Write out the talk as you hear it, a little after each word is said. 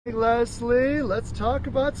Hey, Leslie, let's talk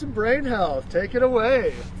about some brain health. Take it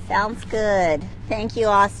away. Sounds good. Thank you,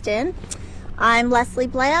 Austin. I'm Leslie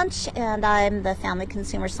Blanche, and I'm the Family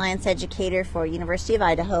Consumer Science Educator for University of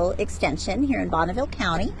Idaho Extension here in Bonneville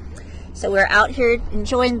County. So we're out here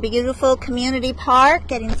enjoying beautiful community park,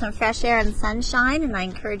 getting some fresh air and sunshine, and I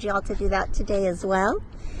encourage you all to do that today as well.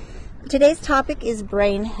 Today's topic is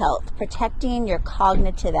brain health, protecting your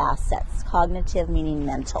cognitive assets, cognitive meaning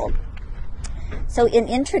mental. So in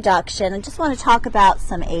introduction, I just want to talk about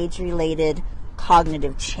some age-related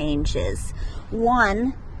cognitive changes.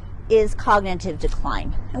 One is cognitive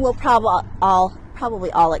decline, and we'll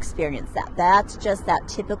probably all experience that. That's just that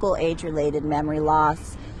typical age-related memory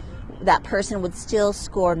loss. That person would still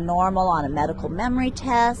score normal on a medical memory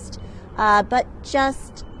test, but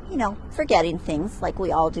just, forgetting things like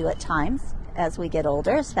we all do at times as we get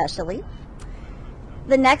older, especially.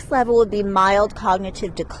 The next level would be mild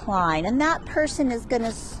cognitive decline, and that person is going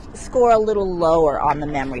to score a little lower on the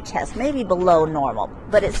memory test, maybe below normal,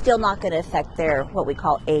 but it's still not going to affect their what we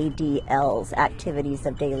call ADLs, activities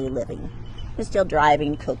of daily living. They're still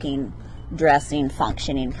driving, cooking, dressing,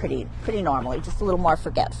 functioning pretty normally, just a little more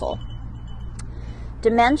forgetful.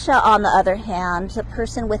 Dementia, on the other hand, the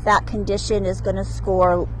person with that condition is going to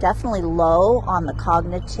score definitely low on the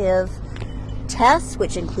cognitive tests,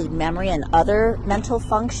 which include memory and other mental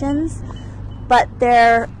functions, but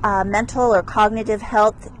their mental or cognitive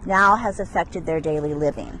health now has affected their daily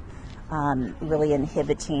living, really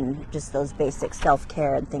inhibiting just those basic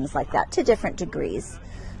self-care and things like that to different degrees.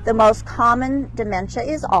 The most common dementia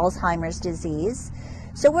is Alzheimer's disease,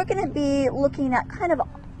 so we're going to be looking at kind of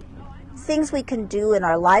things we can do in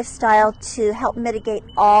our lifestyle to help mitigate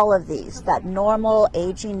all of these, that normal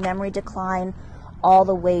aging, memory decline, all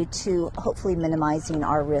the way to hopefully minimizing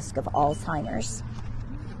our risk of Alzheimer's.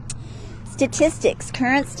 Statistics.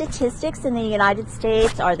 Current statistics in the United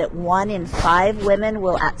States are that 1 in 5 women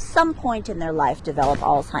will at some point in their life develop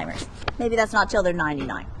Alzheimer's. Maybe that's not till they're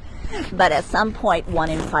 99. But at some point,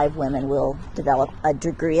 1 in 5 women will develop a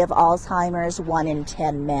degree of Alzheimer's, 1 in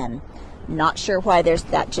 10 men. Not sure why there's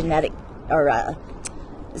that genetic or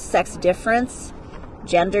sex difference,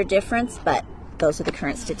 gender difference, but those are the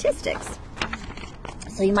current statistics.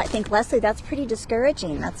 So you might think, Leslie, that's pretty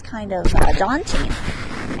discouraging. That's kind of daunting.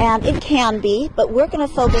 And it can be, but we're going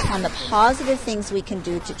to focus on the positive things we can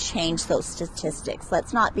do to change those statistics.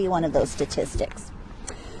 Let's not be one of those statistics.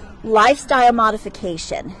 Lifestyle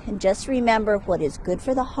modification. And just remember, what is good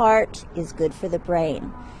for the heart is good for the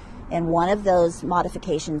brain. And one of those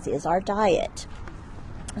modifications is our diet.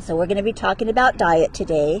 So we're going to be talking about diet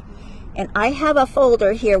today. And I have a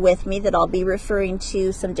folder here with me that I'll be referring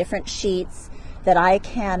to, some different sheets that I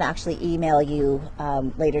can actually email you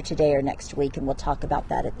later today or next week, and we'll talk about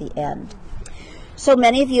that at the end. So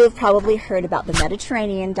many of you have probably heard about the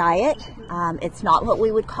Mediterranean diet. It's not what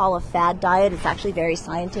we would call a fad diet. It's actually very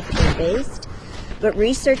scientifically based. But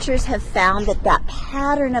researchers have found that that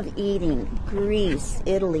pattern of eating, Greece,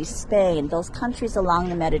 Italy, Spain, those countries along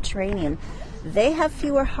the Mediterranean, they have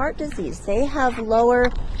fewer heart disease. They have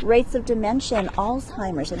lower rates of dementia and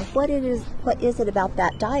Alzheimer's. And what is it about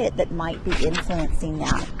that diet that might be influencing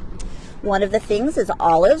that? One of the things is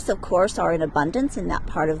olives, of course, are in abundance in that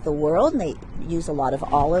part of the world. And they use a lot of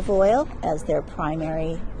olive oil as their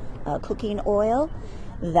primary cooking oil.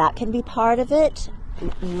 That can be part of it.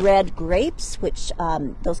 Red grapes, which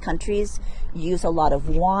those countries use a lot of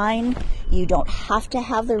wine. You don't have to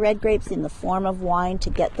have the red grapes in the form of wine to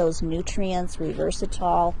get those nutrients.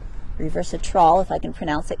 Resveratrol, if I can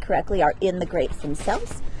pronounce it correctly, are in the grapes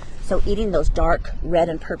themselves. So eating those dark red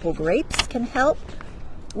and purple grapes can help.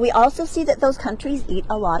 We also see that those countries eat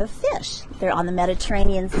a lot of fish. They're on the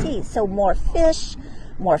Mediterranean Sea, so more fish,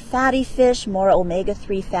 more fatty fish, more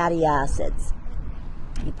omega-3 fatty acids.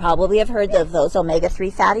 You probably have heard of those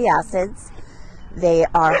omega-3 fatty acids. They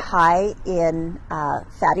are high in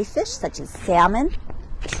fatty fish such as salmon,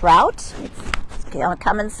 trout. It's going to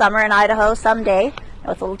come in summer in Idaho someday. I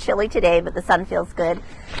know it's a little chilly today, but the sun feels good.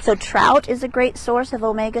 So trout is a great source of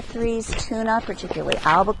omega-3s, tuna, particularly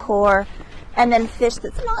albacore, and then fish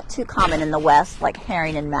that's not too common in the West, like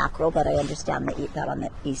herring and mackerel, but I understand they eat that on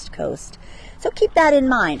the East Coast. So keep that in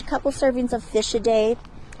mind. A couple servings of fish a day.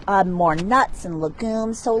 More nuts and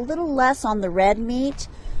legumes, so a little less on the red meat.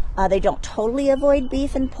 They don't totally avoid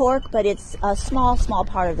beef and pork, but it's a small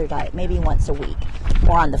part of their diet, maybe once a week.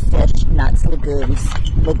 More on the fish, nuts,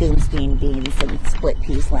 legumes being beans and split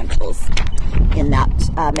peas, lentils in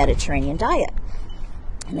that Mediterranean diet.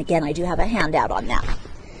 And again, I do have a handout on that.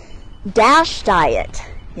 DASH diet.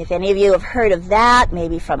 If any of you have heard of that,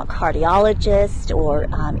 maybe from a cardiologist or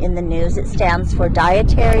in the news, it stands for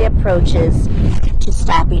Dietary Approaches to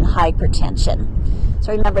stopping hypertension.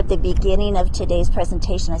 So remember at the beginning of today's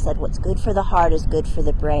presentation, I said what's good for the heart is good for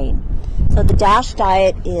the brain. So the DASH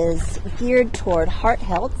diet is geared toward heart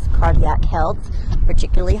health, cardiac health,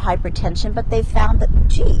 particularly hypertension, but they found that,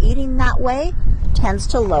 eating that way tends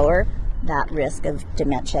to lower that risk of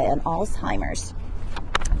dementia and Alzheimer's.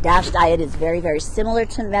 DASH diet is very, very similar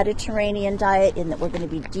to Mediterranean diet in that we're going to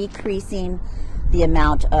be decreasing the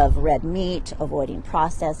amount of red meat, avoiding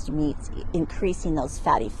processed meats, increasing those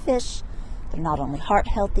fatty fish. They're not only heart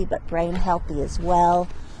healthy, but brain healthy as well.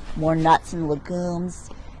 More nuts and legumes.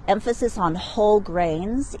 Emphasis on whole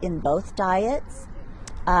grains in both diets.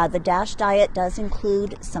 The DASH diet does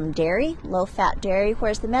include some dairy, low-fat dairy,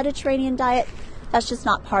 whereas the Mediterranean diet, that's just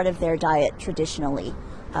not part of their diet traditionally,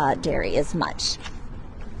 dairy as much.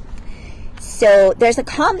 So there's a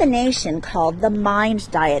combination called the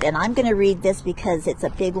MIND diet, and I'm going to read this because it's a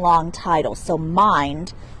big, long title. So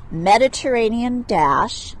MIND, Mediterranean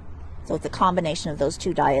DASH, so it's a combination of those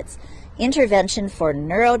two diets, intervention for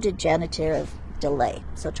neurodegenerative delay.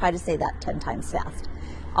 So try to say that 10 times fast.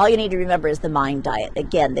 All you need to remember is the MIND diet.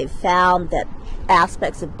 Again, they've found that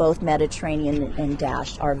aspects of both Mediterranean and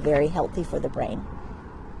DASH are very healthy for the brain.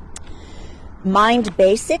 MIND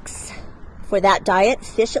basics. For that diet,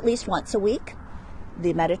 fish at least once a week.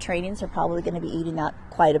 The Mediterraneans are probably going to be eating that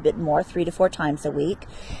quite a bit more, 3 to 4 times a week.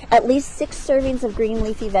 At least 6 servings of green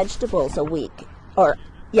leafy vegetables a week. A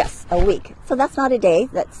week. So that's not a day.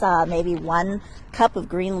 That's maybe 1 cup of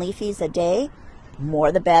green leafies a day.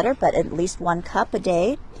 More the better, but at least 1 cup a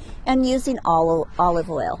day. And using olive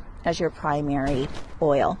oil as your primary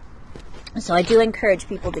oil. So I do encourage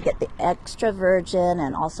people to get the extra virgin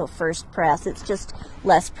and also first press. It's just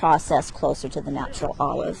less processed, closer to the natural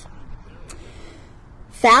olive.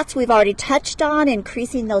 Fats we've already touched on,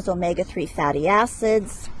 increasing those omega-3 fatty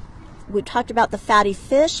acids. We talked about the fatty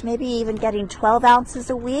fish, maybe even getting 12 ounces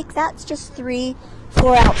a week. That's just 3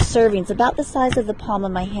 4-ounce servings, about the size of the palm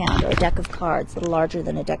of my hand, or a deck of cards, a little larger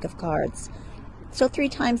than a deck of cards. So 3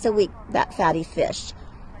 times a week, that fatty fish.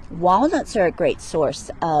 Walnuts are a great source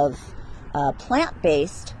of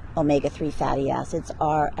plant-based omega-3 fatty acids,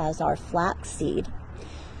 as are flaxseed.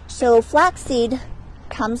 So flaxseed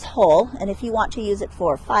comes whole, and if you want to use it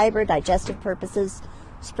for fiber, digestive purposes,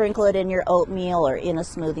 sprinkle it in your oatmeal or in a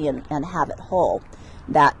smoothie and have it whole.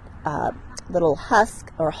 That little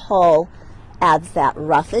husk or hull adds that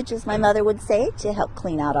roughage, as my mother would say, to help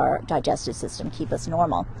clean out our digestive system, keep us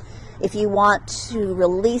normal. If you want to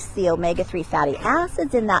release the omega-3 fatty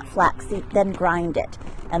acids in that flaxseed, then grind it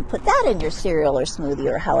and put that in your cereal or smoothie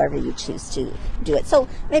or however you choose to do it. So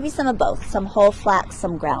maybe some of both, some whole flax,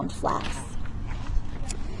 some ground flax.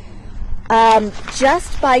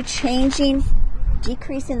 Just by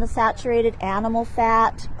decreasing the saturated animal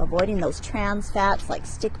fat, avoiding those trans fats like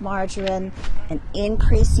stick margarine, and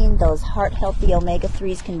increasing those heart-healthy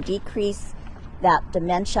omega-3s can decrease that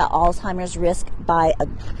dementia, Alzheimer's risk by a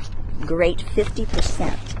great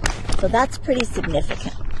 50%. So that's pretty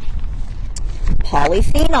significant.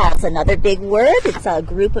 Polyphenols, another big word. It's a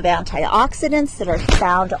group of antioxidants that are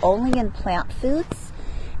found only in plant foods.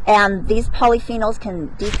 And these polyphenols can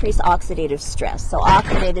decrease oxidative stress. So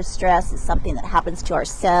oxidative stress is something that happens to our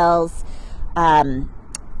cells.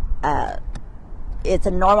 It's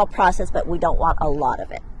a normal process, but we don't want a lot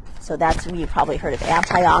of it. So that's when you've probably heard of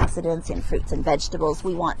antioxidants in fruits and vegetables.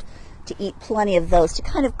 We want to eat plenty of those to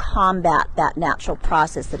kind of combat that natural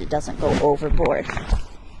process that it doesn't go overboard.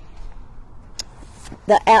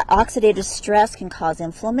 The oxidative stress can cause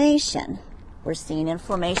inflammation. We're seeing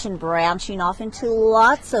inflammation branching off into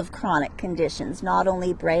lots of chronic conditions, not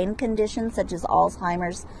only brain conditions such as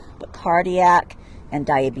Alzheimer's, but cardiac and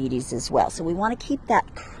diabetes as well. So we want to keep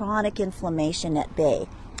that chronic inflammation at bay.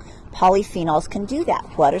 Polyphenols can do that.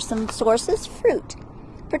 What are some sources? Fruit,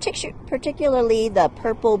 particularly the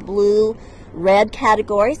purple, blue, red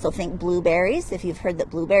category. So think blueberries. If you've heard that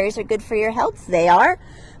blueberries are good for your health, they are.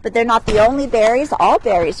 But they're not the only berries. All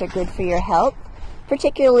berries are good for your health,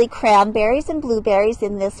 particularly cranberries and blueberries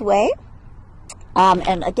in this way.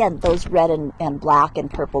 And again, those red and black and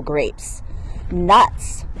purple grapes.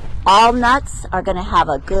 Nuts. All nuts are going to have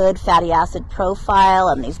a good fatty acid profile,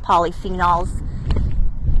 and these polyphenols.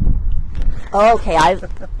 Okay,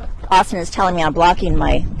 Austin is telling me I'm blocking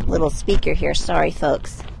my little speaker here. Sorry,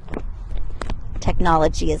 folks.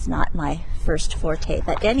 Technology is not my first forte.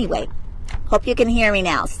 But anyway, hope you can hear me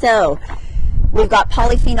now. So, we've got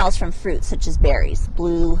polyphenols from fruits such as berries,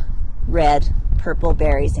 blue, red, purple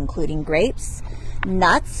berries, including grapes.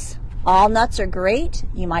 Nuts. All nuts are great.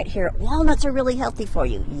 You might hear, walnuts are really healthy for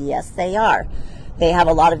you. Yes, they are. They have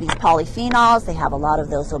a lot of these polyphenols, they have a lot of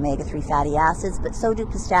those omega-3 fatty acids, but so do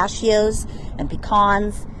pistachios and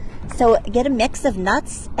pecans. So get a mix of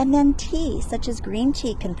nuts, and then tea, such as green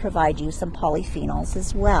tea, can provide you some polyphenols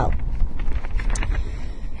as well.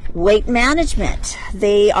 Weight management.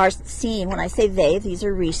 They are seen, when I say they, these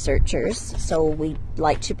are researchers, so we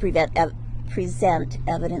like to present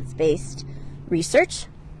evidence-based research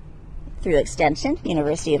through Extension,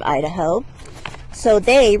 University of Idaho. So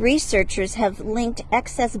researchers have linked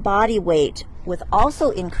excess body weight with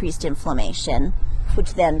also increased inflammation,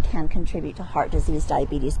 which then can contribute to heart disease,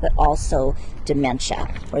 diabetes, but also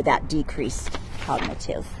dementia, or that decreased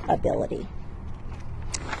cognitive ability.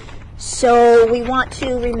 So we want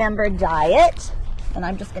to remember diet, and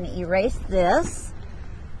I'm just going to erase this.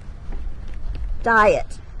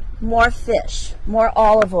 Diet. More fish, more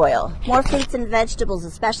olive oil, more fruits and vegetables,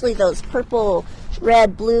 especially those purple,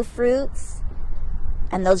 red, blue fruits,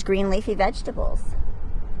 and those green leafy vegetables.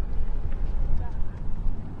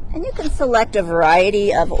 And you can select a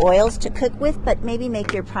variety of oils to cook with, but maybe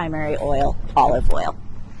make your primary oil olive oil.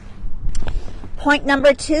 Point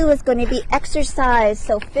number 2 is going to be exercise,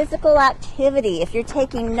 so physical activity. If you're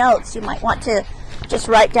taking notes, you might want to just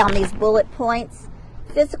write down these bullet points.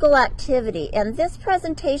 Physical activity, and this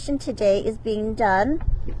presentation today is being done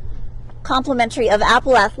complimentary of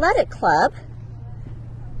Apple Athletic Club,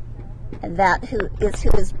 and who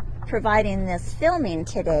is providing this filming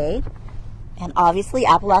today. And obviously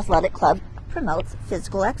Apple Athletic Club promotes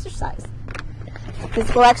physical exercise.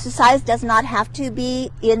 Physical exercise does not have to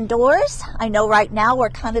be indoors. I know right now we're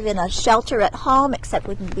kind of in a shelter at home, except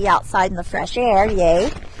we can be outside in the fresh air,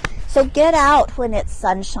 yay. So get out when it's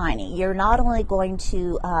sunshiny. You're not only going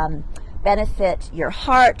to benefit your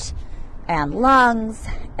heart and lungs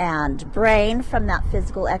and brain from that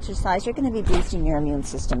physical exercise, you're going to be boosting your immune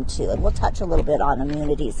system too. And we'll touch a little bit on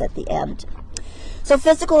immunities at the end. So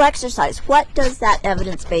physical exercise, what does that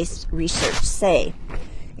evidence-based research say?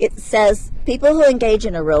 It says people who engage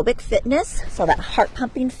in aerobic fitness, so that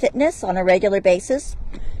heart-pumping fitness on a regular basis,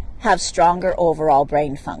 have stronger overall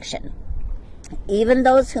brain function. Even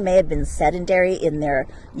those who may have been sedentary in their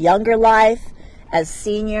younger life, as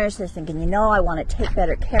seniors, they're thinking, I want to take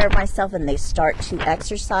better care of myself, and they start to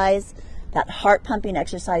exercise. That heart-pumping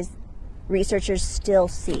exercise, researchers still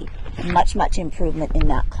see much, much improvement in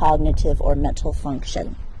that cognitive or mental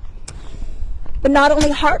function. But not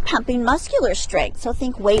only heart-pumping, muscular strength. So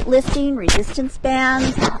think weightlifting, resistance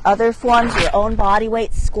bands, other forms, your own body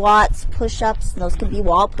weight, squats, push-ups. Those can be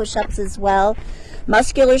wall push-ups as well.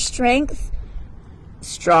 Muscular strength,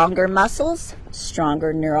 stronger muscles,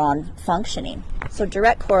 stronger neuron functioning. So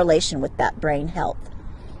direct correlation with that brain health.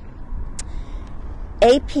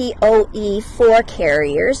 APOE4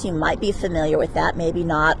 carriers, you might be familiar with that, maybe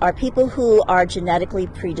not, are people who are genetically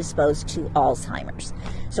predisposed to Alzheimer's.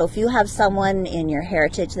 So if you have someone in your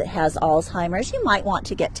heritage that has Alzheimer's, you might want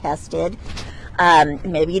to get tested.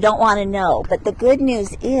 Maybe you don't want to know. But the good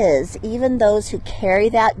news is, even those who carry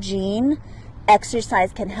that gene,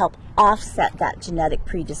 exercise can help offset that genetic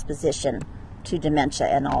predisposition to dementia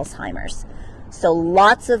and Alzheimer's. So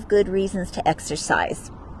lots of good reasons to exercise.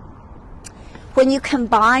 When you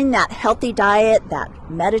combine that healthy diet, that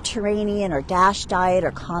Mediterranean or DASH diet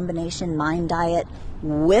or combination MIND diet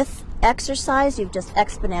with exercise, you've just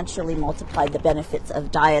exponentially multiplied the benefits of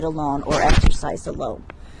diet alone or exercise alone.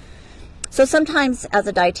 So sometimes as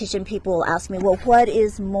a dietitian, people will ask me, well, what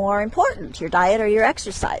is more important, your diet or your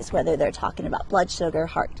exercise, whether they're talking about blood sugar,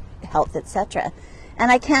 heart health, etc. And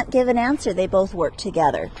I can't give an answer. They both work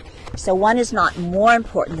together. So one is not more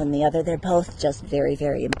important than the other. They're both just very,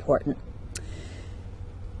 very important.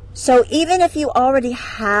 So even if you already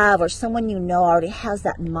have, or someone you know already has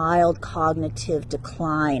that mild cognitive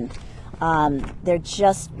decline, they're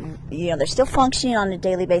just, they're still functioning on a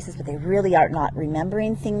daily basis, but they really are not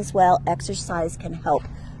remembering things well. Exercise can help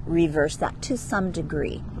reverse that to some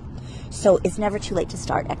degree. So it's never too late to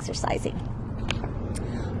start exercising.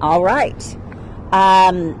 All right.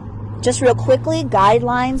 Just real quickly,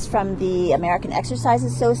 guidelines from the American Exercise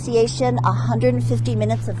Association, 150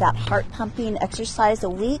 minutes of that heart-pumping exercise a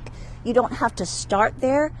week. You don't have to start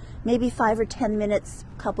there. Maybe 5 or 10 minutes,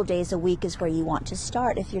 a couple days a week is where you want to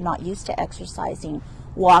start if you're not used to exercising.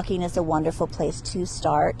 Walking is a wonderful place to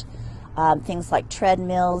start. Things like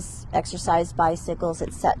treadmills, exercise bicycles,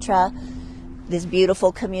 etc. This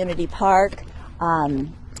beautiful community park.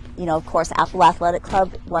 Of course, Apple Athletic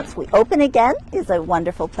Club, once we open again, is a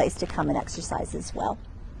wonderful place to come and exercise as well.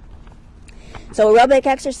 So aerobic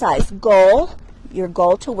exercise, your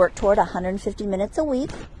goal to work toward 150 minutes a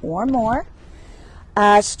week or more.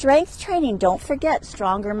 Strength training, don't forget,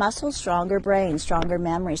 stronger muscles, stronger brain, stronger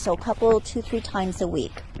memory. So a couple, 2-3 times a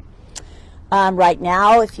week. Right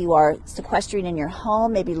now, if you are sequestering in your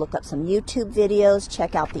home, maybe look up some YouTube videos,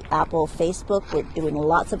 check out the Apple Facebook. We're doing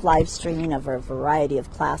lots of live streaming of a variety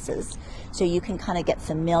of classes. So you can kind of get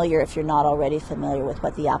familiar, if you're not already familiar with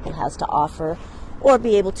what the Apple has to offer, or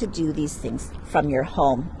be able to do these things from your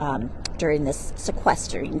home during this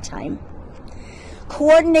sequestering time.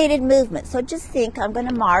 Coordinated movement. So just think, I'm going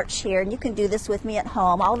to march here, and you can do this with me at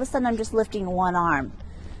home. All of a sudden, I'm just lifting one arm.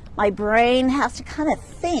 My brain has to kind of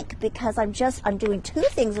think, because I'm doing 2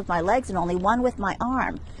 things with my legs and only 1 with my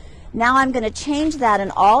arm. Now I'm going to change that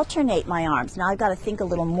and alternate my arms. Now I've got to think a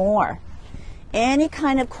little more. Any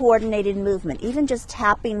kind of coordinated movement, even just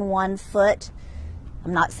tapping one foot.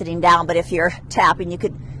 I'm not sitting down, but if you're tapping, you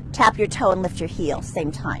could tap your toe and lift your heel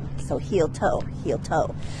same time. So heel, toe, heel,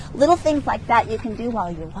 toe. Little things like that you can do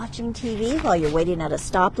while you're watching TV, while you're waiting at a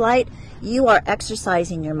stoplight. You are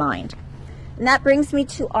exercising your mind. And that brings me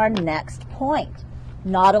to our next point.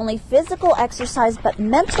 Not only physical exercise, but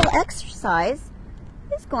mental exercise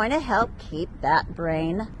is going to help keep that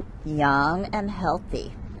brain young and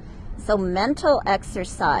healthy. So mental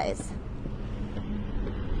exercise.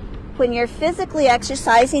 When you're physically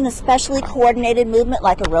exercising, especially coordinated movement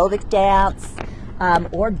like aerobic dance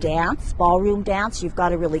or dance, ballroom dance, you've got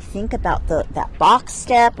to really think about that box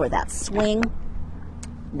step or that swing.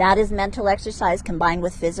 That is mental exercise combined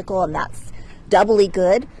with physical, and that's doubly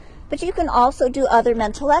good. But you can also do other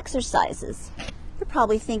mental exercises. You're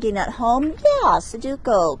probably thinking at home, yeah,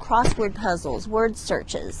 Sudoku, crossword puzzles, word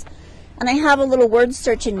searches. And I have a little word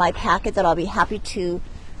search in my packet that I'll be happy to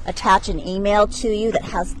attach an email to you that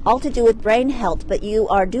has all to do with brain health, but you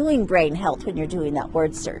are doing brain health when you're doing that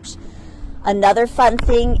word search. Another fun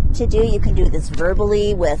thing to do, you can do this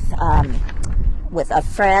verbally with a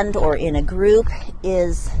friend or in a group,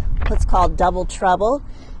 is what's called double trouble.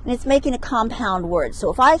 And it's making a compound word.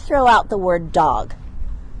 So if I throw out the word dog,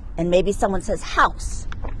 and maybe someone says house,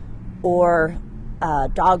 or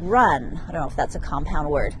dog run, I don't know if that's a compound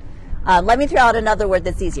word. Let me throw out another word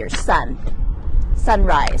that's easier. Sun,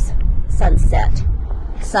 sunrise, sunset,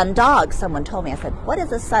 sundog, someone told me. I said, what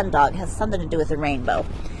is a sundog? It has something to do with a rainbow.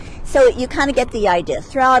 So you kind of get the idea.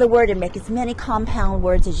 Throw out a word and make as many compound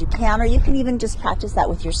words as you can, or you can even just practice that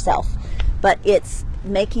with yourself. But it's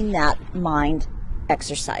making that mind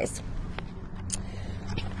exercise.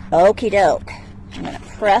 Okie doke. I'm going to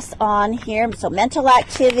press on here. So mental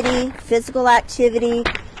activity, physical activity.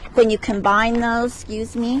 When you combine those,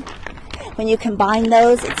 when you combine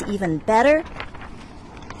those, it's even better.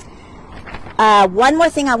 One more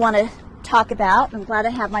thing I want to talk about. I'm glad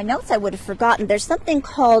I have my notes. I would have forgotten. There's something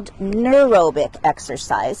called neurobic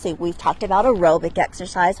exercise. So we've talked about aerobic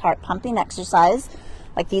exercise, heart pumping exercise,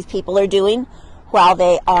 like these people are doing while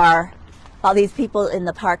these people in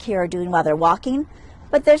the park here are doing while they're walking.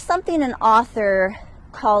 But there's something an author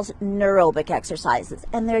calls neurobic exercises,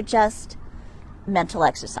 and they're just mental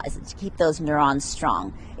exercises to keep those neurons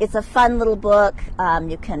strong. It's a fun little book.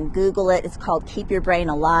 You can Google it. It's called Keep Your Brain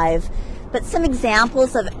Alive. But some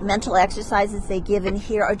examples of mental exercises they give in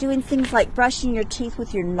here are doing things like brushing your teeth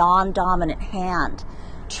with your non-dominant hand,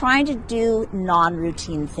 trying to do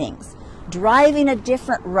non-routine things, driving a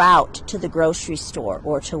different route to the grocery store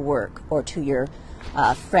or to work or to your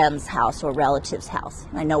friend's house or relative's house.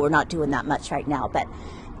 I know we're not doing that much right now, but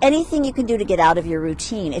anything you can do to get out of your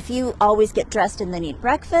routine. If you always get dressed and then eat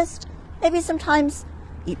breakfast, maybe sometimes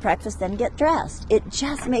eat breakfast then get dressed. It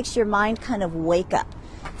just makes your mind kind of wake up.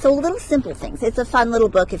 So little simple things. It's a fun little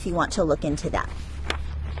book if you want to look into that.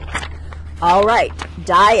 All right,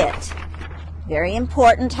 diet. Very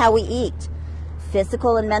important how we eat.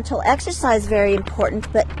 Physical and mental exercise, very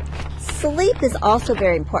important, but sleep is also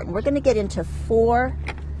very important. We're going to get into 4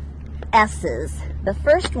 S's. The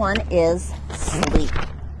first one is sleep.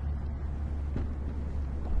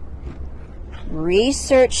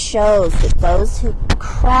 Research shows that those who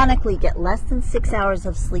chronically get less than 6 hours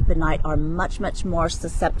of sleep a night are much, much more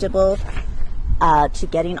susceptible to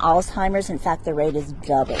getting Alzheimer's. In fact, the rate is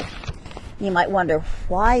double. You might wonder,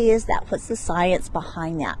 why is that? What's the science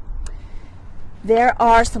behind that? There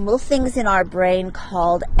are some little things in our brain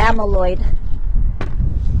called beta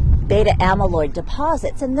amyloid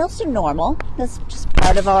deposits, and those are normal. That's just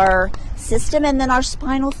part of our system, and then our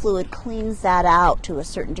spinal fluid cleans that out to a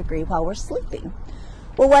certain degree while we're sleeping.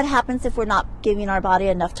 Well, what happens if we're not giving our body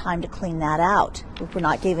enough time to clean that out? If we're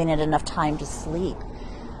not giving it enough time to sleep?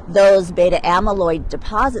 Those beta amyloid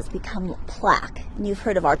deposits become plaque. And you've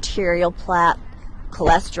heard of arterial plaque,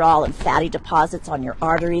 cholesterol and fatty deposits on your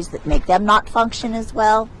arteries that make them not function as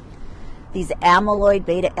well. these amyloid,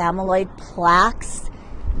 beta amyloid plaques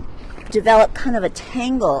develop kind of a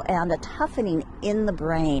tangle and a toughening in the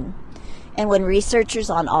brain. And when researchers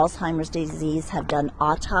on Alzheimer's disease have done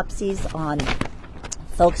autopsies on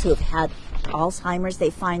folks who have had Alzheimer's, they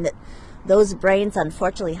find that those brains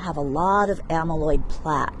unfortunately have a lot of amyloid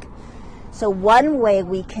plaque. So one way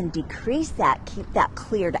we can decrease that, keep that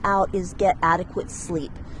cleared out, is get adequate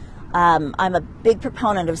sleep. I'm a big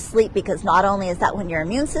proponent of sleep because not only is that when your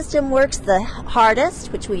immune system works the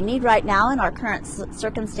hardest, which we need right now in our current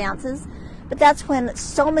circumstances, but that's when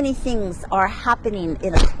so many things are happening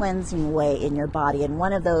in a cleansing way in your body, and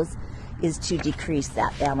one of those is to decrease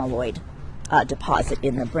that amyloid deposit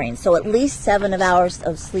in the brain. So at least 7 hours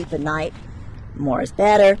of sleep a night. More is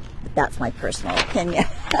better, but that's my personal opinion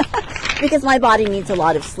because my body needs a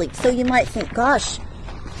lot of sleep. So you might think, gosh,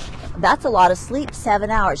 that's a lot of sleep, 7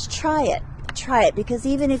 hours. Try it, because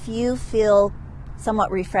even if you feel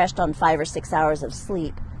somewhat refreshed on 5 or 6 hours of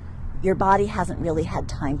sleep, your body hasn't really had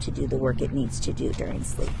time to do the work it needs to do during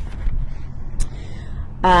sleep.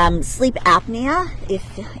 Sleep apnea,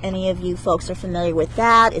 if any of you folks are familiar with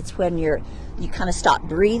that, it's when you kind of stop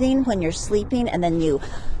breathing when you're sleeping, and then you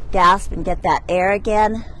gasp and get that air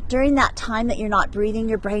again. During that time that you're not breathing,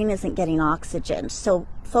 your brain isn't getting oxygen. So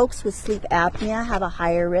folks with sleep apnea have a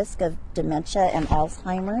higher risk of dementia and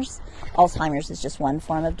Alzheimer's. Alzheimer's is just one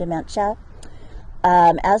form of dementia.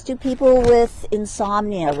 As do people with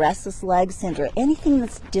insomnia, restless leg syndrome, anything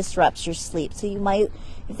that disrupts your sleep. So you might,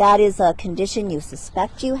 if that is a condition you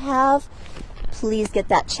suspect you have, please get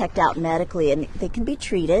that checked out medically, and they can be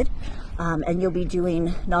treated. And you'll be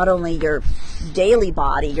doing not only your daily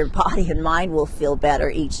body, your body and mind will feel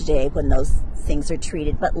better each day when those things are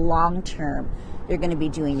treated, but long term, you're going to be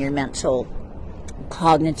doing your mental,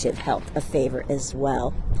 cognitive health a favor as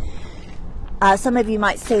well. Some of you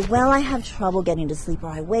might say, well, I have trouble getting to sleep, or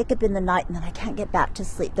I wake up in the night and then I can't get back to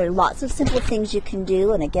sleep. There are lots of simple things you can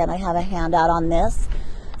do, and again, I have a handout on this.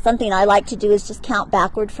 Something I like to do is just count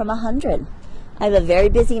backward from 100. I have a very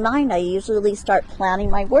busy mind. I usually start planning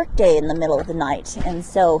my work day in the middle of the night. And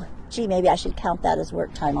so, gee, maybe I should count that as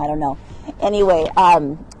work time. I don't know. Anyway,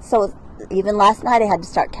 so even last night I had to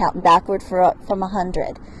start counting backward from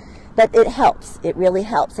 100. But it helps. It really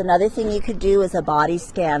helps. Another thing you could do is a body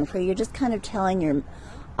scan where you're just kind of telling your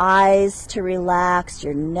eyes to relax,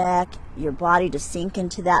 your neck, your body to sink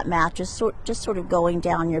into that mattress, just sort of going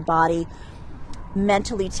down your body,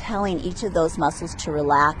 mentally telling each of those muscles to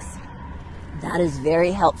relax. That is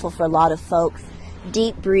very helpful for a lot of folks.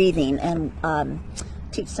 Deep breathing, and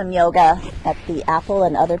teach some yoga at the Apple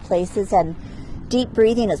and other places. And deep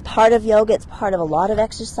breathing is part of yoga. It's part of a lot of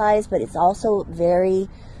exercise, but it's also very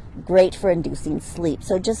great for inducing sleep.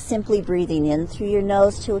 So just simply breathing in through your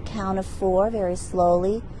nose to a count of 4 very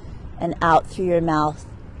slowly, and out through your mouth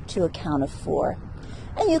to a count of 4.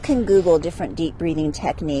 And you can Google different deep breathing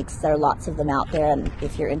techniques. There are lots of them out there, and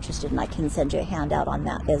if you're interested, and I can send you a handout on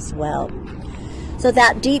that as well. So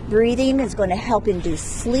that deep breathing is going to help induce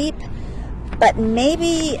sleep, but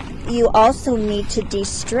maybe you also need to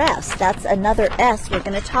de-stress. That's another S we're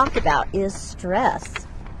going to talk about, is stress.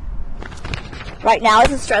 Right now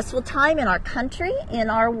is a stressful time in our country, in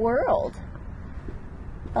our world.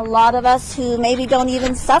 A lot of us who maybe don't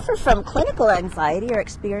even suffer from clinical anxiety are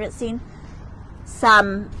experiencing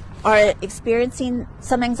some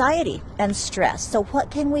anxiety and stress. So what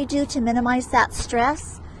can we do to minimize that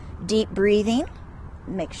stress? Deep breathing,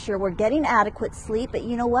 make sure we're getting adequate sleep, but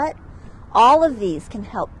you know what? All of these can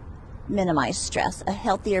help minimize stress. A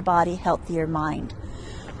healthier body, healthier mind.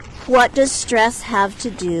 What does stress have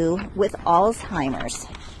to do with Alzheimer's?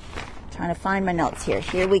 I'm trying to find my notes here.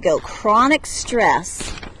 Here we go. Chronic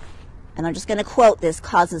stress, and I'm just going to quote this,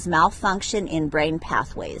 causes malfunction in brain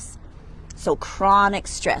pathways. So chronic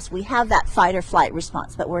stress, we have that fight or flight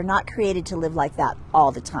response, but we're not created to live like that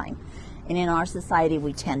all the time. And in our society,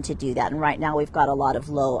 we tend to do that. And right now, we've got a lot of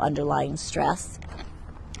low underlying stress.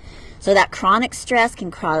 So that chronic stress can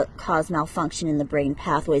cause malfunction in the brain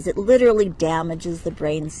pathways. It literally damages the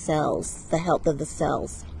brain cells, the health of the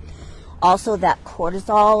cells. Also, that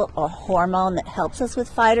cortisol, or hormone that helps us with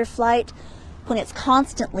fight or flight, when it's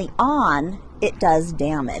constantly on, it does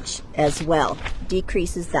damage as well.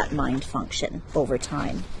 Decreases that mind function over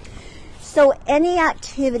time. So any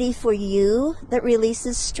activity for you that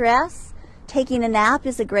releases stress, taking a nap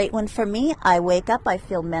is a great one for me. I wake up, I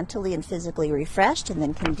feel mentally and physically refreshed, and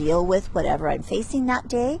then can deal with whatever I'm facing that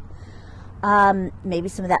day. Maybe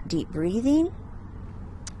some of that deep breathing.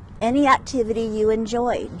 Any activity you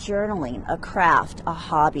enjoy, journaling, a craft, a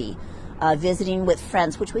hobby, visiting with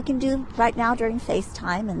friends, which we can do right now during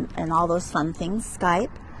FaceTime and all those fun things,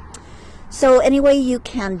 Skype. So any way you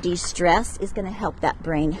can de-stress is going to help that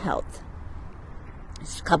brain health.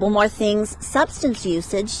 Just a couple more things. Substance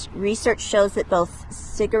usage. Research shows that both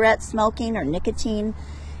cigarette smoking or nicotine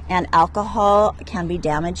and alcohol can be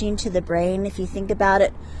damaging to the brain. If you think about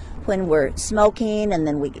it, when we're smoking and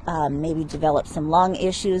then we maybe develop some lung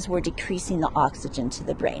issues, we're decreasing the oxygen to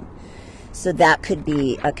the brain. So that could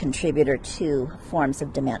be a contributor to forms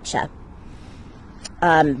of dementia.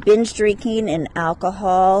 Binge drinking and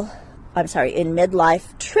alcohol, in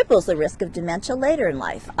midlife triples the risk of dementia later in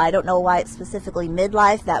life. I don't know why it's specifically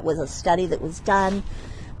midlife. That was a study that was done.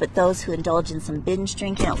 But those who indulge in some binge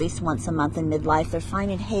drinking at least once a month in midlife, they're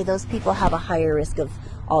finding, hey, those people have a higher risk of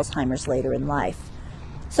Alzheimer's later in life.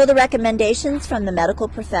 So the recommendations from the medical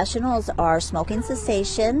professionals are smoking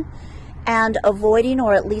cessation and avoiding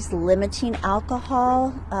or at least limiting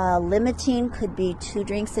alcohol. Limiting could be 2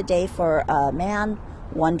 drinks a day for a man,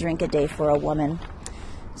 1 drink a day for a woman.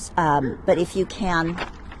 But if you can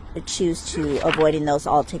choose to avoiding those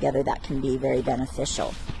altogether, that can be very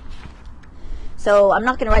beneficial. So I'm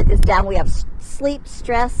not going to write this down. We have sleep,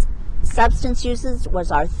 stress, substance uses was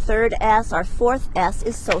our 3rd S. Our 4th S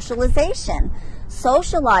is socialization.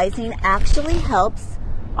 Socializing actually helps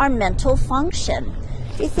our mental function.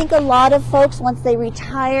 You think a lot of folks, once they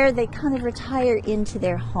retire, they kind of retire into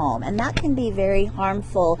their home. And that can be very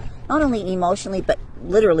harmful, not only emotionally, but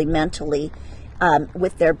literally mentally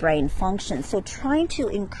with their brain function. So trying to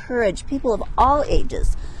encourage people of all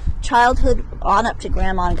ages, childhood on up to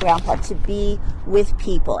grandma and grandpa, to be with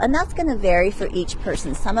people. And that's going to vary for each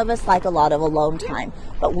person. Some of us like a lot of alone time,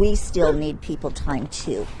 but we still need people time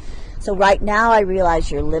too. So right now I realize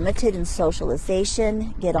you're limited in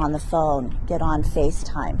socialization. Get on the phone, get on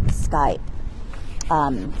FaceTime, Skype,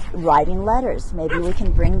 writing letters. Maybe we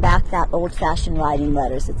can bring back that old-fashioned writing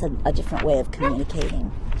letters. It's a different way of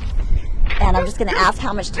communicating. And I'm just going to ask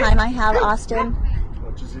how much time I have, Austin.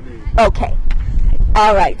 Much as you need. Okay.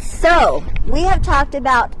 All right. So we have talked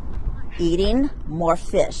about eating more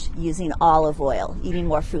fish, using olive oil, eating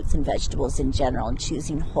more fruits and vegetables in general, and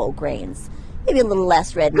choosing whole grains. Maybe a little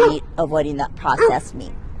less red meat, avoiding that processed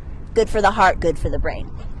meat. Good for the heart, good for the brain.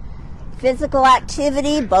 Physical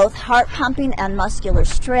activity, both heart pumping and muscular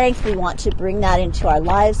strength. We want to bring that into our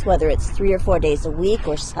lives, whether it's 3 or 4 days a week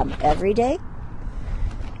or some every day.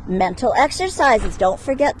 Mental exercises. Don't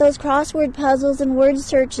forget those crossword puzzles and word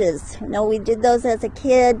searches. I know we did those as a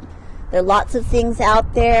kid. There are lots of things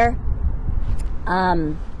out there.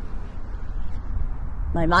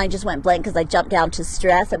 My mind just went blank because I jumped down to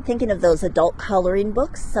stress. I'm thinking of those adult coloring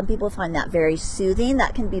books. Some people find that very soothing.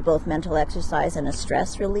 That can be both mental exercise and a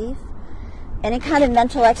stress relief. Any kind of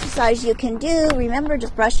mental exercise you can do. Remember,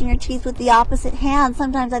 just brushing your teeth with the opposite hand.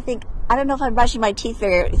 Sometimes I think, I don't know if I'm brushing my teeth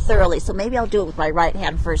very thoroughly, so maybe I'll do it with my right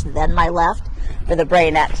hand first, then my left, for the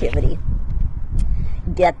brain activity.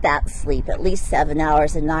 Get that sleep, at least 7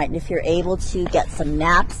 hours a night. And if you're able to get some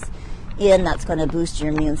naps in, that's going to boost your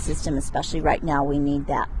immune system, especially right now. We need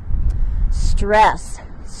that. Stress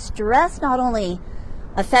not only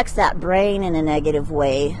affects that brain in a negative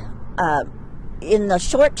way in the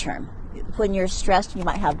short term. When you're stressed, you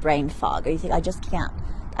might have brain fog, or you think,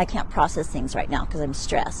 I can't process things right now because I'm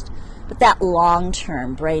stressed. But that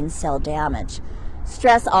long-term brain cell damage.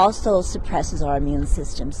 Stress also suppresses our immune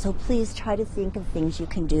system. So please try to think of things you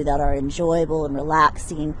can do that are enjoyable and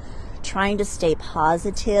relaxing, trying to stay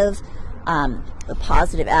positive. The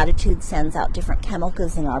positive attitude sends out different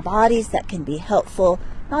chemicals in our bodies that can be helpful,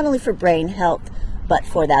 not only for brain health, but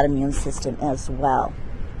for that immune system as well.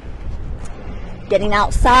 Getting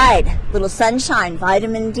outside, little sunshine,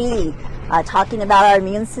 vitamin D. Talking about our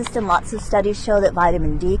immune system, lots of studies show that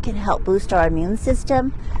vitamin D can help boost our immune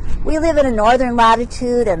system. We live in a northern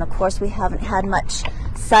latitude, and of course we haven't had much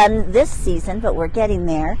sun this season, but we're getting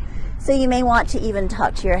there. So you may want to even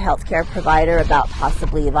talk to your healthcare provider about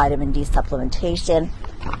possibly vitamin D supplementation.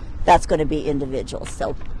 That's going to be individual,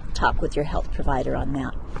 so talk with your health provider on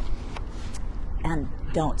that. And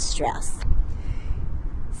don't stress.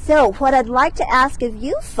 So what I'd like to ask of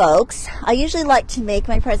you folks, I usually like to make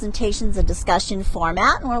my presentations a discussion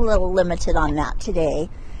format, and we're a little limited on that today.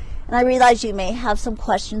 And I realize you may have some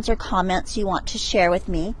questions or comments you want to share with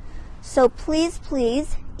me. So please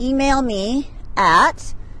email me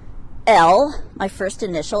at L, my first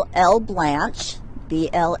initial, L Blanch,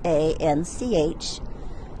 BLANCH,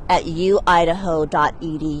 at uidaho.edu.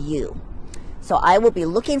 So I will be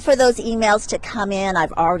looking for those emails to come in.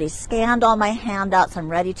 I've already scanned all my handouts. I'm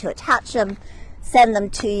ready to attach them, send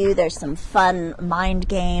them to you. There's some fun mind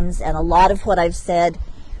games and a lot of what I've said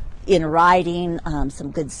in writing,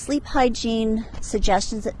 some good sleep hygiene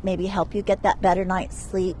suggestions that maybe help you get that better night's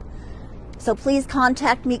sleep. So please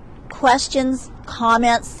contact me questions,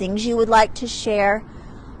 comments, things you would like to share.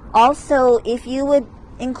 Also, if you would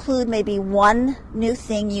include maybe one new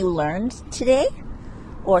thing you learned today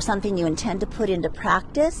or something you intend to put into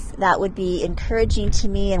practice, that would be encouraging to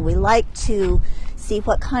me, and we like to see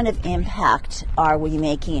what kind of impact are we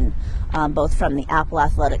making, both from the Apple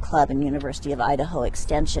Athletic Club and University of Idaho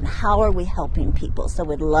Extension. How are we helping people? So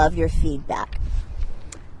we'd love your feedback.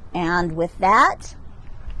 And with that,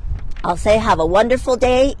 I'll say have a wonderful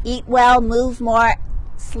day, eat well, move more,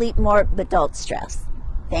 sleep more, but don't stress.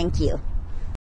 Thank you.